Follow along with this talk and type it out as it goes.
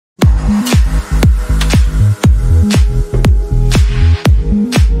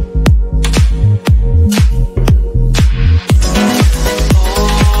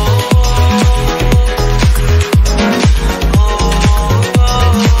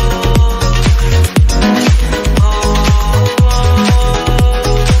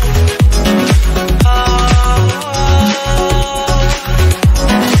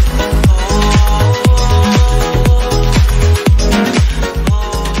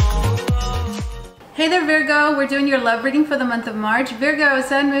Hey there Virgo, we're doing your love reading for the month of March. Virgo,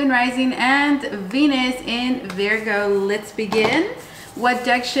 Sun, Moon, Rising, and Venus in Virgo. Let's begin. What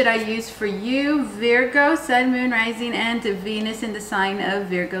deck should I use for you? Virgo, Sun, Moon, Rising, and Venus in the sign of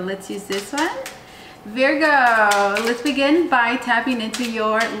Virgo. Let's use this one. Virgo, let's begin by tapping into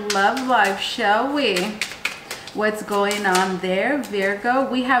your love life, shall we? What's going on there, Virgo?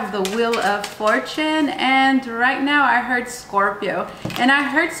 We have the Wheel of Fortune, and right now I heard Scorpio. And I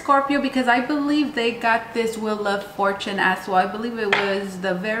heard Scorpio because I believe they got this Wheel of Fortune as well. I believe it was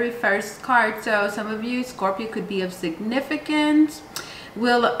the very first card. So some of you, Scorpio could be of significance.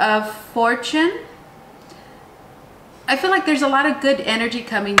 Wheel of Fortune. I feel like there's a lot of good energy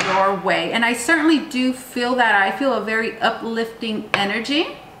coming your way, and I certainly do feel that. I feel a very uplifting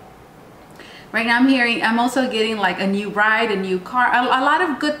energy. Right now I'm also getting like a new ride, a new car, a lot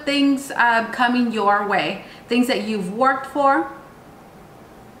of good things coming your way. Things that you've worked for.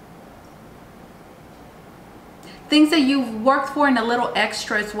 Things that you've worked for and a little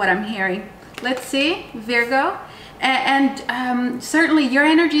extra is what I'm hearing. Let's see, Virgo. And certainly your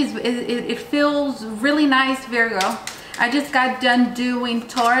energy, it feels really nice, Virgo. I just got done doing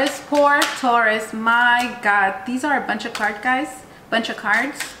Taurus. Poor Taurus, my God. These are a bunch of cards, guys. Bunch of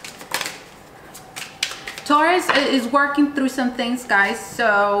cards. Taurus is working through some things, guys,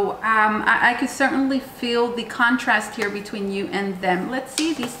 so I could certainly feel the contrast here between you and them. Let's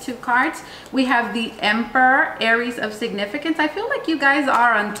see these two cards. We have the Emperor, Aries of significance. I feel like you guys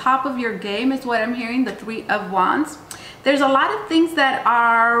are on top of your game is what I'm hearing. The Three of Wands. There's a lot of things that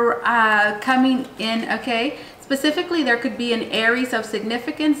are coming in, okay? Specifically, there could be an Aries of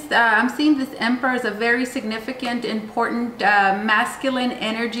significance. I'm seeing this Emperor as a very significant, important masculine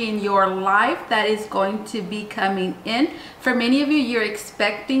energy in your life that is going to be coming in. For many of you, you're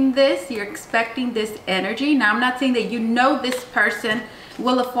expecting this. You're expecting this energy. Now, I'm not saying that you know this person,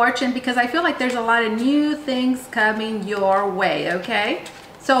 Wheel of Fortune, because I feel like there's a lot of new things coming your way, okay?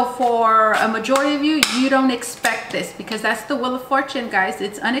 So for a majority of you, you don't expect this because that's the Wheel of Fortune, guys.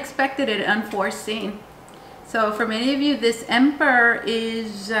 It's unexpected and unforeseen. So for many of you, this Emperor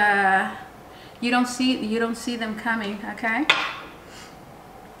is you don't see them coming, okay?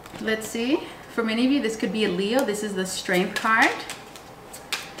 Let's see. For many of you, this could be a Leo. This is the Strength card.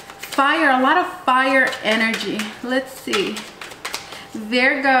 Fire, a lot of fire energy. Let's see.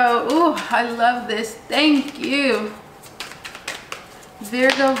 Virgo. Ooh, I love this. Thank you.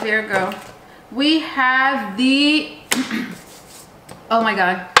 Virgo, Virgo. We have the oh my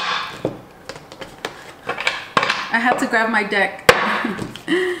God. I have to grab my deck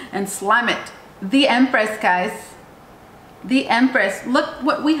and slam it. The Empress, guys. The Empress. Look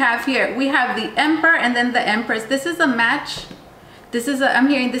what we have here. We have the Emperor and then the Empress. This is a match. I'm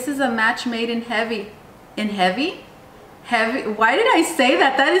hearing this is a match made in heavy. In heavy? Heavy. Why did I say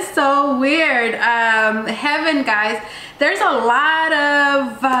that? That is so weird. Heaven, guys. There's a lot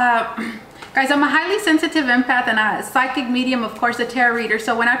of guys, I'm a highly sensitive empath and a psychic medium, of course, a tarot reader.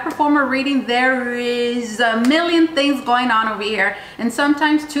 So when I perform a reading, there is a million things going on over here. And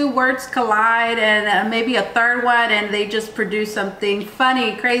sometimes two words collide and maybe a third one, and they just produce something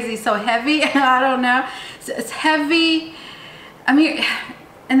funny, crazy. So heavy, I don't know. It's heavy. I mean,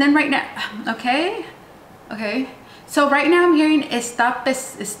 and then right now, okay. So right now I'm hearing está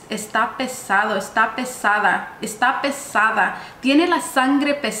pesado, está pesada, está pesada. Tiene la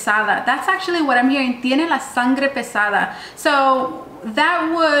sangre pesada. That's actually what I'm hearing. Tiene la sangre pesada. So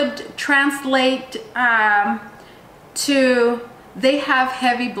that would translate to they have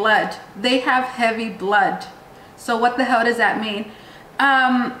heavy blood. They have heavy blood. So what the hell does that mean?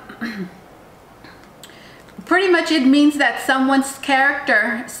 Pretty much it means that someone's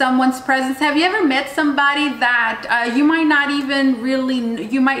character, someone's presence. Have you ever met somebody that you might not even really,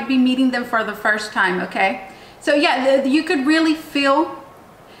 you might be meeting them for the first time, okay? So yeah, you could really feel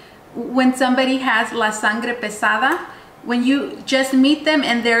when somebody has la sangre pesada, when you just meet them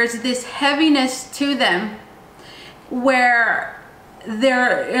and there's this heaviness to them where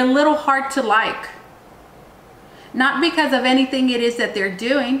they're a little hard to like. Not because of anything it is that they're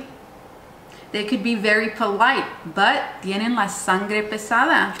doing. They could be very polite, but tienen la sangre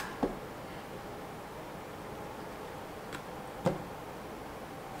pesada.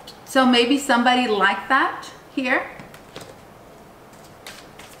 So maybe somebody like that here.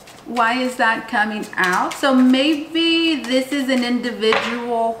 Why is that coming out? So maybe this is an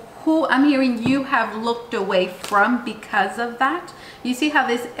individual who I'm hearing you have looked away from because of that. You see how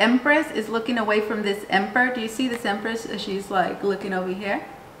this Empress is looking away from this Emperor? Do you see this Empress? She's like looking over here.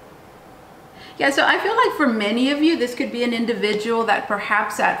 Yeah, so I feel like for many of you, this could be an individual that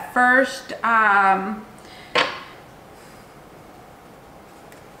perhaps at first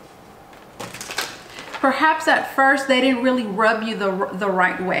Perhaps at first they didn't really rub you the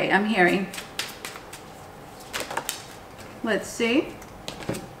right way, I'm hearing. Let's see.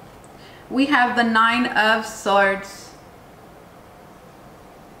 We have the 9 of Swords.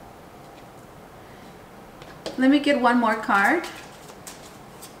 Let me get one more card.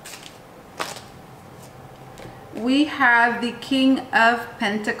 We have the King of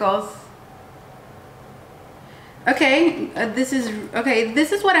Pentacles. Okay, this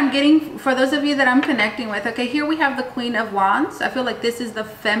is what I'm getting for those of you that I'm connecting with. Okay, here we have the Queen of Wands. I feel like this is the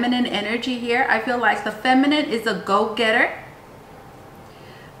feminine energy here. I feel like the feminine is a go-getter.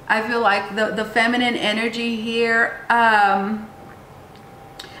 I feel like the feminine energy here, I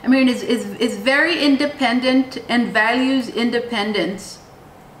mean, is very independent and values independence.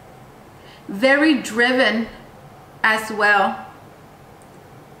 Very driven as well.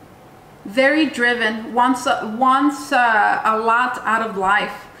 Very driven, wants a lot out of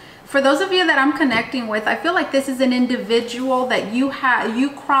life. For those of you that I'm connecting with, I feel like this is an individual that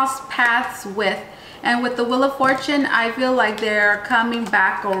you cross paths with. And with the Wheel of Fortune, I feel like they're coming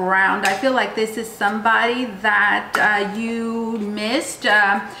back around. I feel like this is somebody that you missed,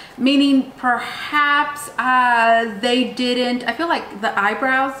 meaning perhaps they didn't. I feel like the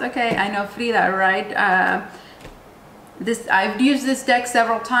eyebrows. Okay, I know Frida, right? I've used this deck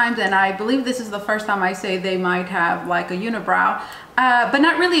several times, and I believe this is the first time I say they might have like a unibrow, but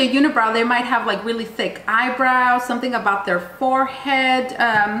not really a unibrow. They might have like really thick eyebrows, something about their forehead.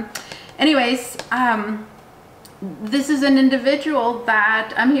 Anyways, this is an individual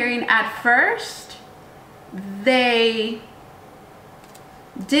that I'm hearing at first, they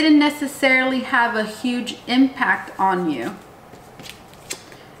didn't necessarily have a huge impact on you.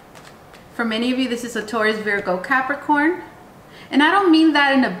 For many of you, this is a Taurus, Virgo, Capricorn. And I don't mean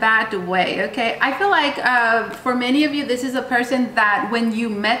that in a bad way, okay? I feel like for many of you, this is a person that when you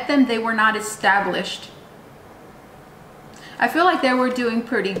met them, they were not established. I feel like they were doing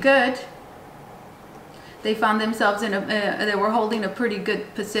pretty good. They found themselves in they were holding a pretty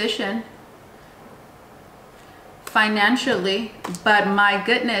good position financially, but my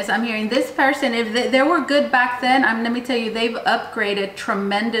goodness, I'm hearing this person, if they were good back then, let me tell you, they've upgraded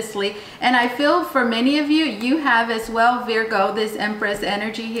tremendously. And I feel for many of you, you have as well, Virgo, this Empress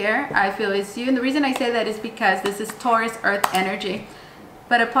energy here. I feel it's you, and the reason I say that is because this is Taurus Earth energy,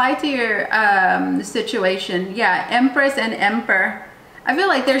 but apply to your situation. Yeah, Empress and Emperor. I feel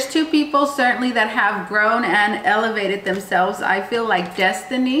like there's two people certainly that have grown and elevated themselves. I feel like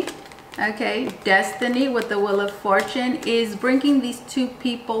destiny. Okay, destiny with the Wheel of Fortune is bringing these two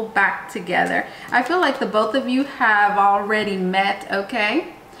people back together. I feel like the both of you have already met,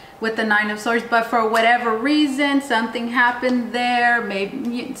 okay, with the 9 of Swords, but for whatever reason, something happened there.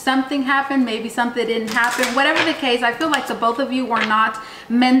 Maybe something happened, maybe something didn't happen. Whatever the case, I feel like the both of you were not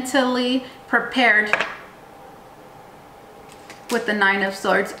mentally prepared with the 9 of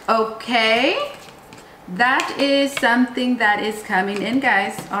Swords. Okay. That is something that is coming in,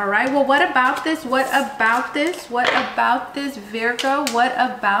 guys. All right, well, what about this? What about this? What about this, Virgo? What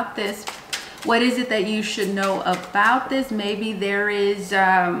about this? What is it that you should know about this? Maybe there is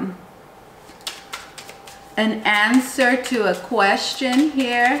an answer to a question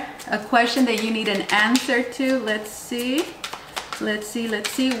here, a question that you need an answer to. Let's see. Let's see.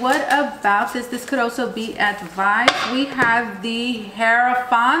 What about this? This could also be advice. We have the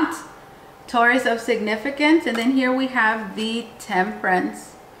Hierophant, Taurus of significance, and then here we have the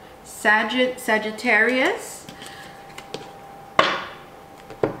Temperance, Sagittarius.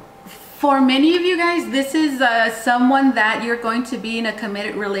 For many of you guys, this is someone that you're going to be in a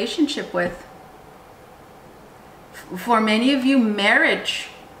committed relationship with. For many of you, marriage,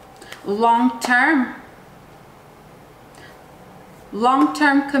 long-term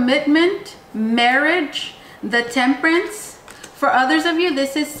commitment, marriage, the Temperance. For others of you,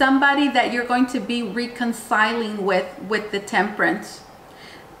 this is somebody that you're going to be reconciling with the Temperance.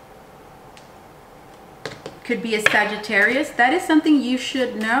 Could be a Sagittarius. That is something you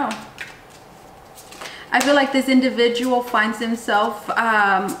should know. I feel like this individual finds himself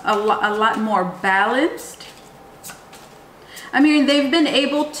a lot more balanced. I mean, they've been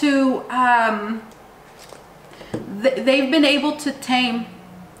able to tame.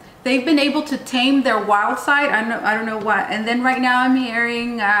 They've been able to tame their wild side. I don't know why. And then right now I'm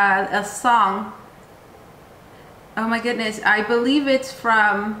hearing a song. Oh my goodness. I believe it's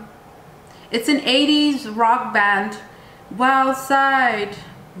an 80s rock band. Wild Side.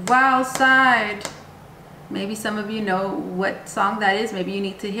 Wild Side. Maybe some of you know what song that is. Maybe you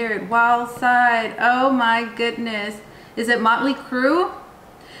need to hear it. Wild Side. Oh my goodness. Is it Motley Crue?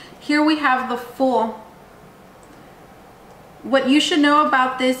 Here we have the Fool. What you should know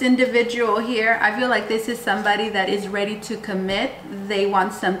about this individual here, I feel like this is somebody that is ready to commit. They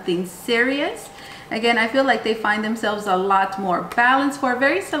want something serious. Again, I feel like they find themselves a lot more balanced. For a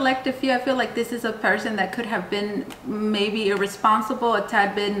very selective few, I feel like this is a person that could have been maybe irresponsible, a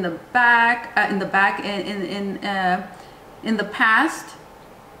tad bit in the past.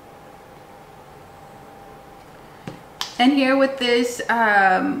 And here with this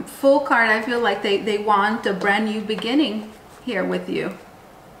Fool card, I feel like they want a brand new beginning here with you.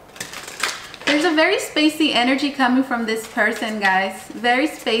 There's a very spacey energy coming from this person, guys. Very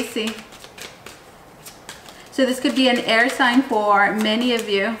spacey. So this could be an air sign for many of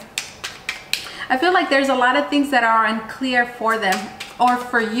you. I feel like there's a lot of things that are unclear for them or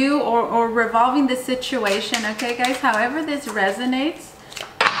for you, or revolving the situation. Okay, guys, however this resonates,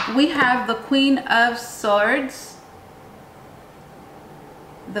 we have the Queen of Swords.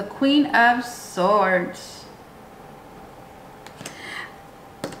 The Queen of Swords.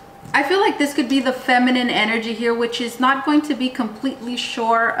 I feel like this could be the feminine energy here, which is not going to be completely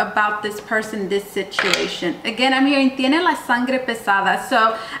sure about this person, this situation. Again, I'm hearing tiene la sangre pesada.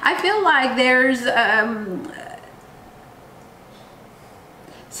 So I feel like there's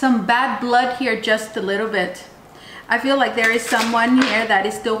some bad blood here, just a little bit. I feel like there is someone here that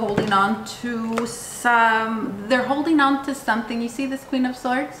is still holding on to they're holding on to something. You see this Queen of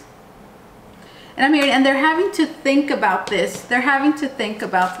Swords? And I'm hearing, and they're having to think about this. They're having to think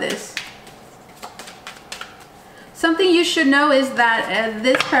about this. Something you should know is that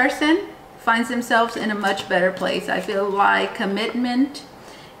this person finds themselves in a much better place. I feel like commitment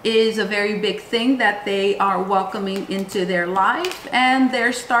is a very big thing that they are welcoming into their life, and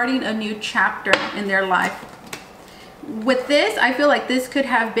they're starting a new chapter in their life. With this, I feel like this could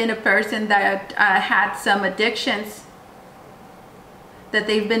have been a person that had some addictions that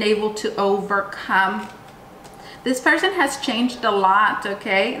they've been able to overcome. This person has changed a lot,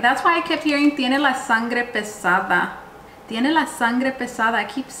 okay? That's why I kept hearing tiene la sangre pesada. Tiene la sangre pesada. I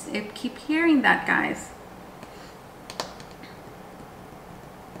keep hearing that, guys.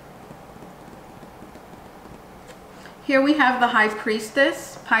 Here we have the High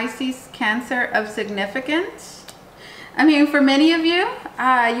Priestess, Pisces, Cancer of significance. I mean, for many of you,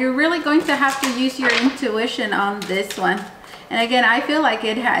 you're really going to have to use your intuition on this one. And again, I feel like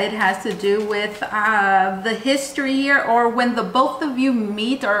it has to do with the history here, or when the both of you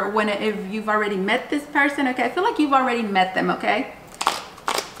meet, or if you've already met this person. Okay, I feel like you've already met them, okay?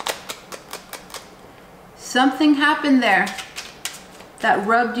 Something happened there that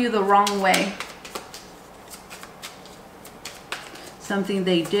rubbed you the wrong way. Something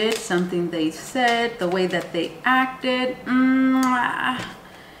they did, something they said, the way that they acted.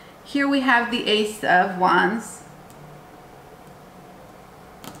 Here we have the Ace of Wands.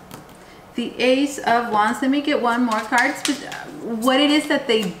 The Ace of Wands. Let me get one more card. What it is that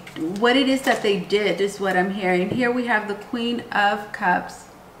they did is what I'm hearing. Here we have the Queen of Cups.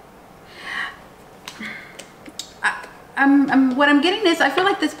 What I'm getting is, I feel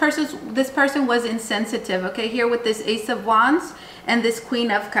like this person was insensitive. Okay, here with this Ace of Wands and this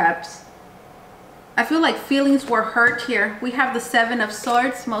Queen of Cups, I feel like feelings were hurt here. We have the Seven of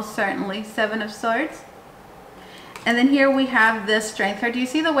Swords, most certainly. Seven of Swords. And then here we have the Strength card. Do you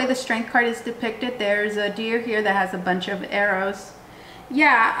see the way the Strength card is depicted? There's a deer here that has a bunch of arrows.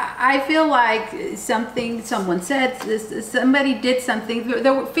 Yeah, I feel like someone said, somebody did something.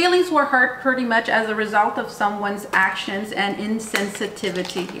 The feelings were hurt pretty much as a result of someone's actions and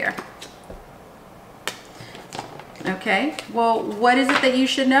insensitivity here. Okay, well, what is it that you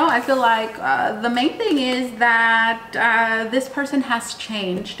should know? I feel like the main thing is that this person has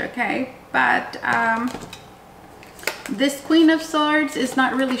changed, okay? But this Queen of Swords is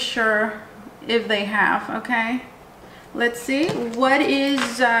not really sure if they have, okay? Let's see. What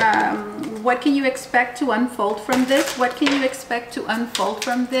can you expect to unfold from this? What can you expect to unfold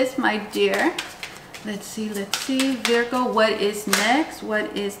from this, my dear? Let's see. Virgo, what is next?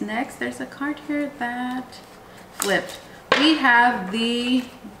 What is next? There's a card here that flipped. We have the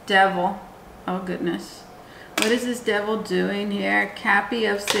Devil. Oh, goodness. What is this Devil doing here? Cappy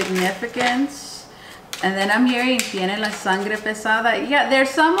of significance. And then I'm hearing tiene la sangre pesada. Yeah, there's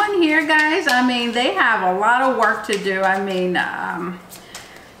someone here, guys. I mean, they have a lot of work to do. I mean,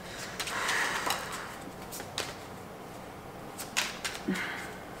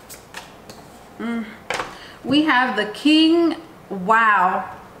 we have the King.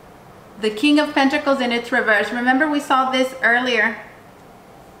 Wow. The King of Pentacles in its reverse. Remember, we saw this earlier.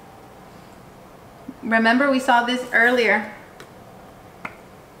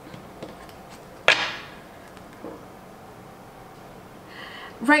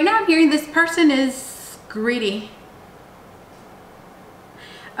 Right now I'm hearing this person is greedy.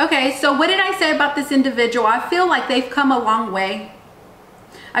 Okay, so what did I say about this individual? I feel like they've come a long way.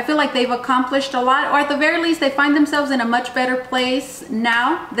 I feel like they've accomplished a lot, or at the very least, they find themselves in a much better place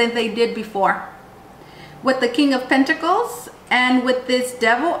now than they did before. With the King of Pentacles and with this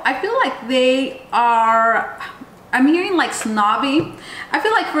Devil, I feel like they are, I'm hearing like snobby. I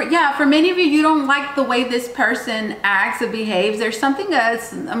feel like for many of you, you don't like the way this person acts or behaves. There's something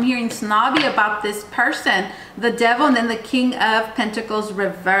that's, I'm hearing snobby about this person, the Devil, and then the King of Pentacles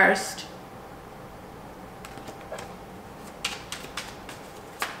reversed.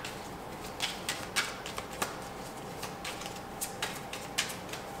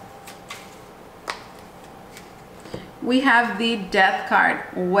 We have the Death card.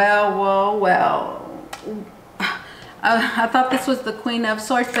 Well. I thought this was the Queen of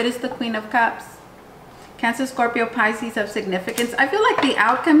Swords, but it's the Queen of Cups. Cancer, Scorpio, Pisces of significance. I feel like the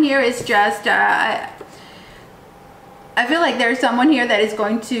outcome here is just, I feel like there's someone here that is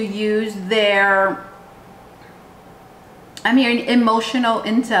going to use their, I'm hearing emotional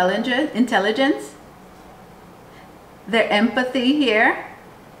intelligence, their empathy here.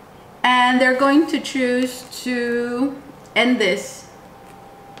 And they're going to choose to end this.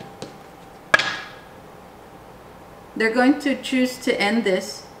 They're going to choose to end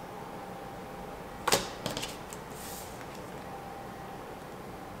this.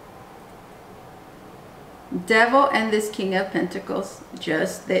 Devil and this King of Pentacles.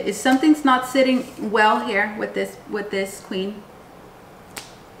 Just something's not sitting well here with this Queen.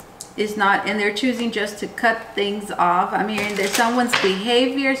 Is not, and they're choosing just to cut things off. I'm hearing there's someone's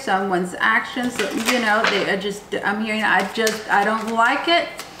behavior, someone's actions, so, you know, they are just, I'm hearing, I don't like it.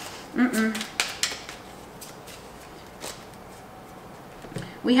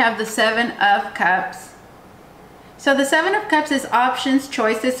 We have the Seven of Cups. So the Seven of Cups is options,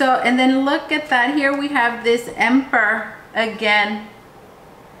 choices. So, and then look at that, here we have this Emperor again.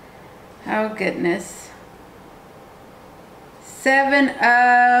 Oh goodness. Seven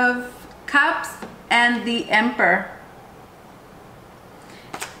of Cups and the Emperor.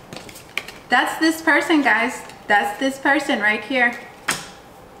 That's this person, guys. That's this person right here.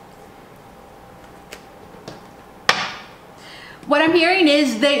 What I'm hearing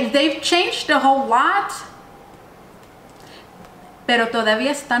is they've changed a whole lot, pero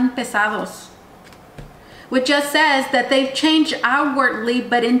todavía están pesados. Which just says that they've changed outwardly,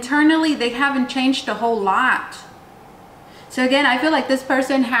 but internally they haven't changed a whole lot. So again, I feel like this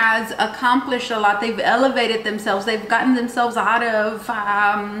person has accomplished a lot. They've elevated themselves. They've gotten themselves out of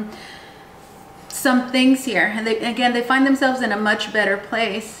some things here. And they find themselves in a much better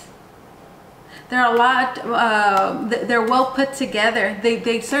place. They're a lot, they're well put together.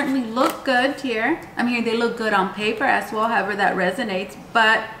 They certainly look good here. I mean, they look good on paper as well, however that resonates.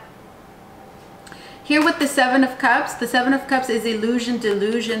 But here with the Seven of Cups, the Seven of Cups is illusion,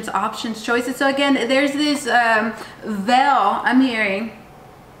 delusions, options, choices. So again, there's this veil I'm hearing.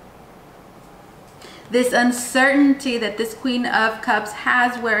 This uncertainty that this Queen of Cups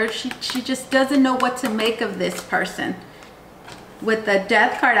has, where she just doesn't know what to make of this person. With the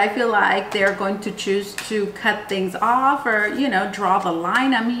Death card, I feel like they're going to choose to cut things off, or, you know, draw the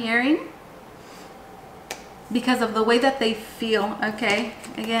line, I'm hearing. Because of the way that they feel, okay?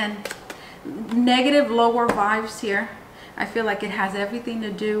 Again, negative lower vibes here. I feel like it has everything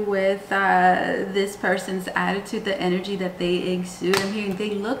to do with this person's attitude, the energy that they exude. I'm hearing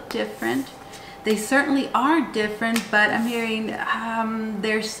they look different. They certainly are different, but I'm hearing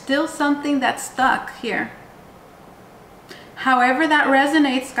there's still something that's stuck here. However that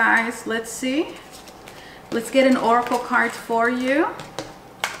resonates, guys, let's see. Let's get an oracle card for you.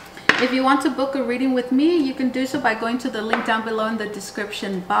 If you want to book a reading with me, you can do so by going to the link down below in the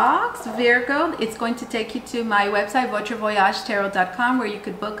description box. Virgo, it's going to take you to my website, Votre, where you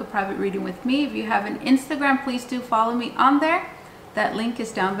could book a private reading with me. If you have an Instagram, please do follow me on there. That link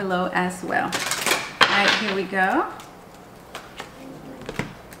is down below as well. All right, here we go.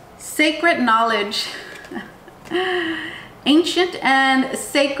 Sacred knowledge. Ancient and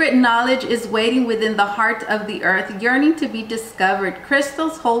sacred knowledge is waiting within the heart of the earth, yearning to be discovered.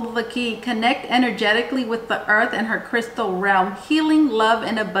 Crystals hold the key. Connect energetically with the earth and her crystal realm. Healing, love,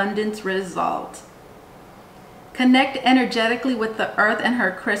 and abundance result. Connect energetically with the earth and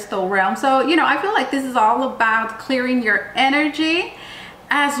her crystal realm. So, you know, I feel like this is all about clearing your energy,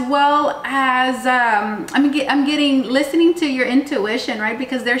 as well as I'm getting listening to your intuition, right?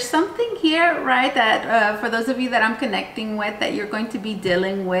 Because there's something here, right, that for those of you that I'm connecting with, that you're going to be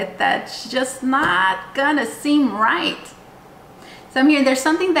dealing with, that's just not gonna seem right. So I'm hearing there's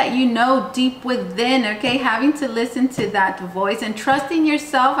something that you know deep within, okay? Having to listen to that voice and trusting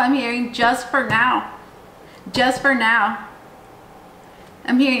yourself, I'm hearing, just for now. Just for now.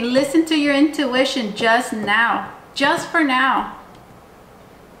 I'm hearing listen to your intuition just now, just for now.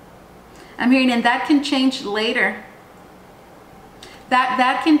 I'm hearing, and that can change later.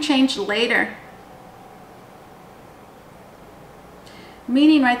 That can change later.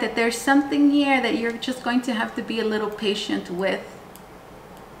 Meaning, right, that there's something here that you're just going to have to be a little patient with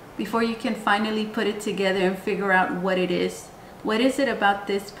before you can finally put it together and figure out what it is. What is it about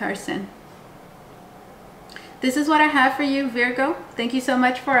this person? This is what I have for you, Virgo. Thank you so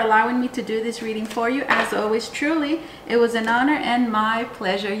much for allowing me to do this reading for you. As always, truly, it was an honor and my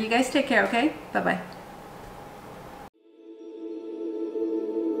pleasure. You guys take care, okay? Bye-bye.